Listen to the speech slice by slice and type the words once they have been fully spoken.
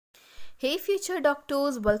Hey future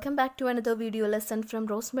doctors, welcome back to another video lesson from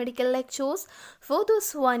Rose Medical Lectures. For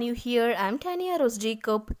those who are new here, I'm Tanya Rose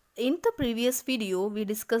Jacob. In the previous video, we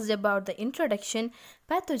discussed about the introduction,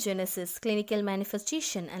 pathogenesis, clinical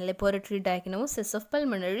manifestation and laboratory diagnosis of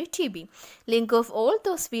pulmonary TB. Link of all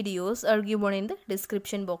those videos are given in the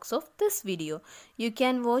description box of this video. You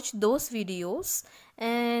can watch those videos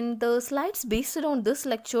and the slides based on this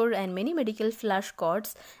lecture and many medical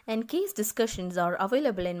flashcards and case discussions are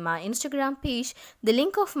available in my Instagram page. The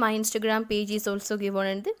link of my Instagram page is also given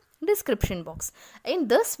in the description box. In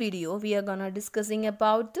this video, we are gonna discussing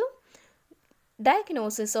about the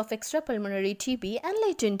diagnosis of extrapulmonary TB and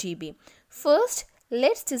latent TB. First,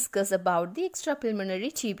 let's discuss about the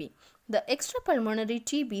extrapulmonary TB. The extrapulmonary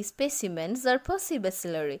TB specimens are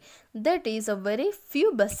persibacillary, that is, a very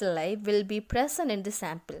few bacilli will be present in the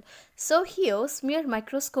sample. So here, smear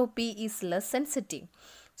microscopy is less sensitive.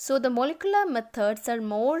 So the molecular methods are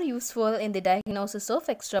more useful in the diagnosis of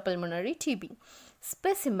extrapulmonary TB.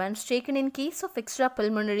 Specimens taken in case of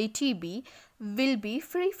extrapulmonary TB will be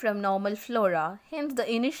free from normal flora, hence the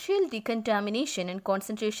initial decontamination and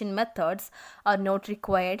concentration methods are not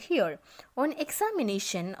required here. On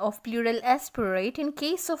examination of pleural aspirate in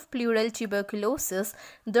case of pleural tuberculosis,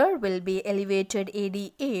 there will be elevated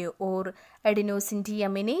ADA or adenosine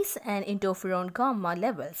deaminase and interferon gamma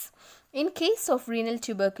levels. In case of renal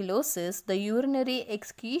tuberculosis, the urinary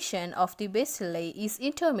excretion of the bacilli is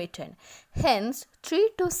intermittent. Hence, 3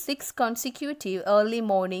 to 6 consecutive early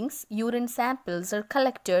mornings urine samples are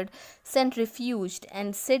collected, centrifuged,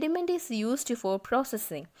 and sediment is used for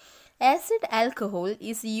processing. Acid alcohol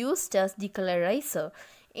is used as decolorizer.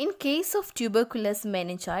 In case of tuberculous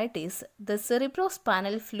meningitis, the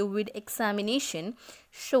cerebrospinal fluid examination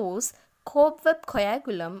shows cobweb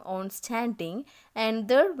coagulum on standing and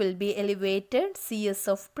there will be elevated CS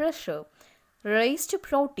of pressure, raised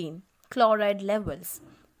protein, chloride levels,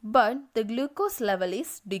 but the glucose level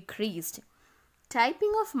is decreased.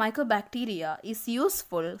 Typing of mycobacteria is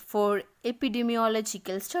useful for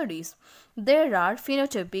epidemiological studies. There are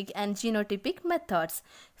phenotypic and genotypic methods.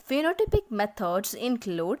 Phenotypic methods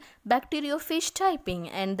include bacteriophage typing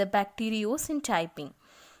and the bacteriocin typing,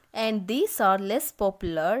 and these are less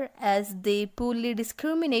popular as they poorly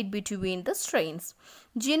discriminate between the strains.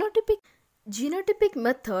 Genotypic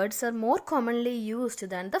methods are more commonly used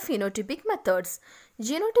than the phenotypic methods.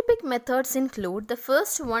 Genotypic methods include the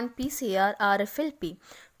first one PCR RFLP,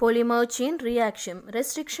 polymer chain reaction,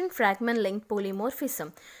 restriction fragment length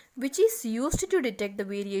polymorphism, which is used to detect the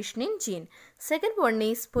variation in gene. Second one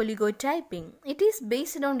is polygotyping. It is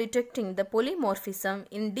based on detecting the polymorphism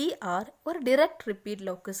in DR or direct repeat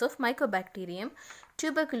locus of Mycobacterium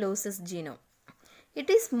tuberculosis genome. It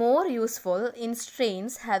is more useful in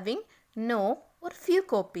strains having no or few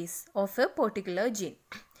copies of a particular gene.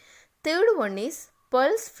 Third one is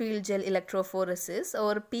pulse field gel electrophoresis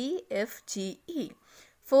or PFGE.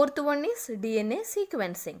 Fourth one is DNA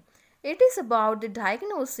sequencing. It is about the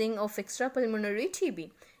diagnosing of extrapulmonary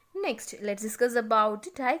TB. Next, let's discuss about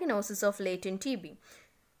the diagnosis of latent TB.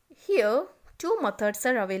 Here, two methods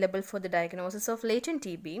are available for the diagnosis of latent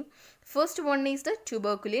TB. First one is the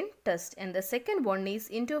tuberculin test and the second one is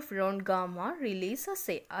interferon gamma release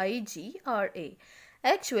assay, IGRA.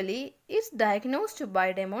 Actually, it's diagnosed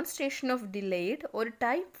by demonstration of delayed or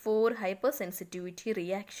type 4 hypersensitivity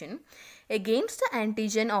reaction against the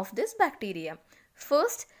antigen of this bacteria.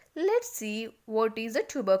 First, let's see what is a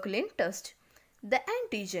tuberculin test. The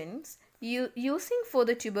antigens using for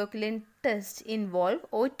the tuberculin test involve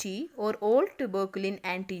OT or old tuberculin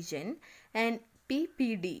antigen and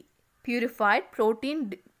PPD, purified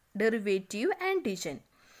protein derivative antigen.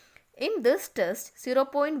 In this test,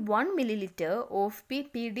 0.1 milliliter of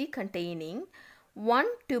PPD containing 1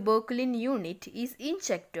 tuberculin unit is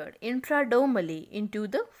injected intradermally into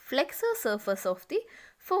the flexor surface of the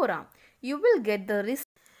forearm. You will get the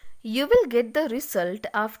result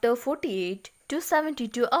after 48 to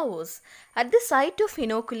 72 hours. At the site of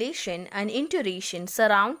inoculation, an induration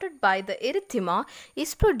surrounded by the erythema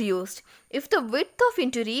is produced. If the width of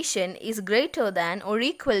induration is greater than or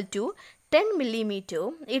equal to 10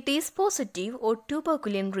 mm, it is positive or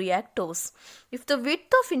tuberculin reactose. If the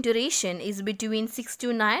width of induration is between 6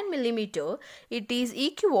 to 9 mm, it is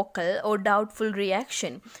equivocal or doubtful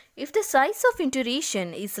reaction. If the size of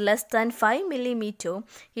induration is less than 5 mm,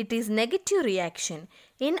 it is negative reaction.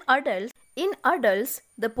 In adults,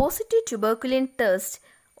 the positive tuberculin test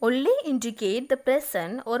only indicate the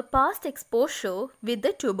present or past exposure with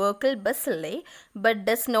the tubercle bacilli but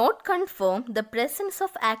does not confirm the presence of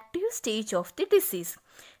active stage of the disease.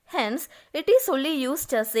 Hence, it is only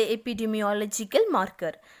used as an epidemiological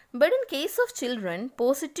marker. But in case of children,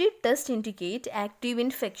 positive tests indicate active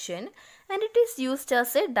infection and it is used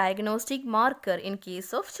as a diagnostic marker in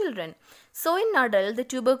case of children. So in adult, the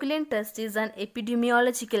tuberculin test is an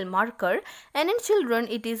epidemiological marker and in children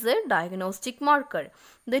it is a diagnostic marker.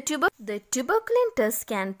 The tuberculin test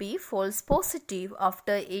can be false positive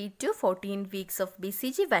after 8 to 14 weeks of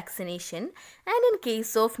BCG vaccination and in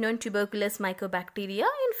case of non-tuberculous Mycobacteria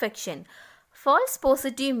infection. False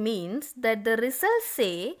positive means that the results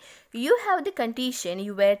say you have the condition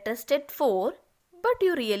you were tested for but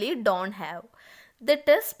you really don't have. The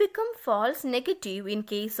test become false negative in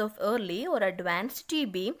case of early or advanced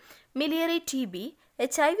TB, miliary TB,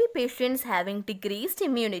 HIV patients having decreased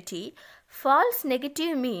immunity. False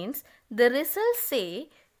negative means the results say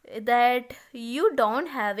that you don't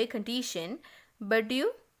have a condition but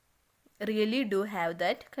you really do have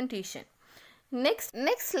that condition. Next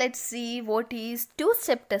let's see what is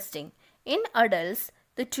two-step testing. In adults,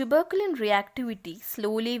 the tuberculin reactivity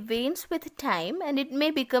slowly wanes with time and it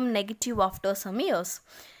may become negative after some years.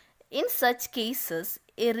 In such cases,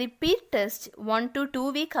 a repeat test 1 to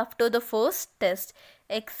 2 weeks after the first test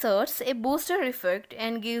exerts a booster effect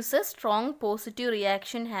and gives a strong positive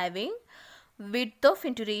reaction having width of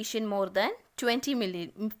iteration more than 20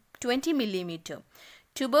 millimeter.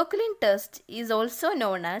 Tuberculin test is also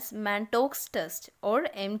known as Mantoux test or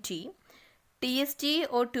MT, TST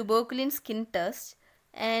or tuberculin skin test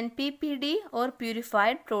and PPD or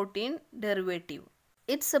purified protein derivative.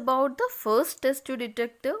 It's about the first test to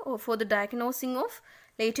detect or for the diagnosing of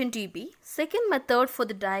latent TB. Second method for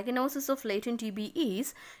the diagnosis of latent TB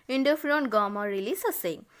is interferon gamma release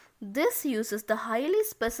assay. This uses the highly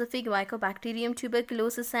specific Mycobacterium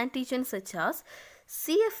tuberculosis antigen such as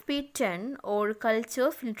CFP10 or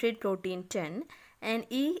culture filtrate protein 10 and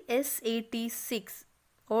ES86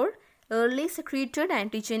 or early secreted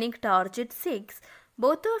antigenic target 6.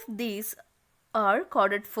 Both of these are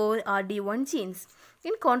coded for RD1 genes.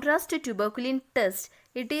 In contrast to tuberculin test,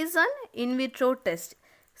 it is an in vitro test.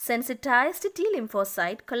 Sensitized T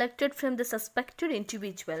lymphocyte collected from the suspected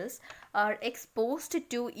individuals are exposed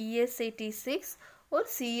to ES86 or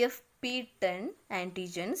CFP10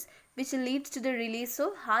 antigens, which leads to the release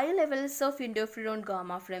of high levels of interferon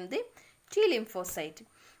gamma from the T lymphocyte.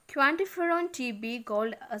 Quantiferon TB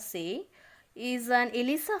Gold assay is an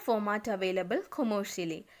ELISA format available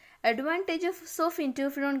commercially. Advantages of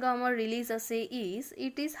interferon gamma release assay is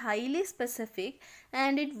it is highly specific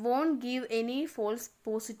and it won't give any false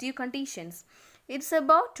positive conditions. It's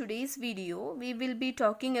about today's video. We will be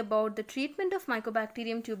talking about the treatment of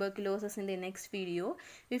Mycobacterium tuberculosis in the next video.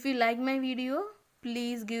 If you like my video,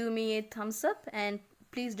 please give me a thumbs up and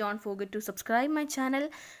please don't forget to subscribe my channel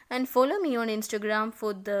and follow me on Instagram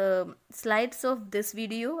for the slides of this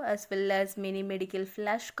video as well as many medical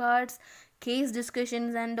flashcards, case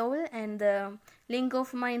discussions and all, and the link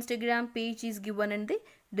of my Instagram page is given in the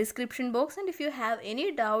description box, and if you have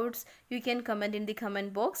any doubts you can comment in the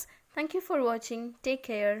comment box. Thank you for watching. Take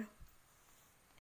care.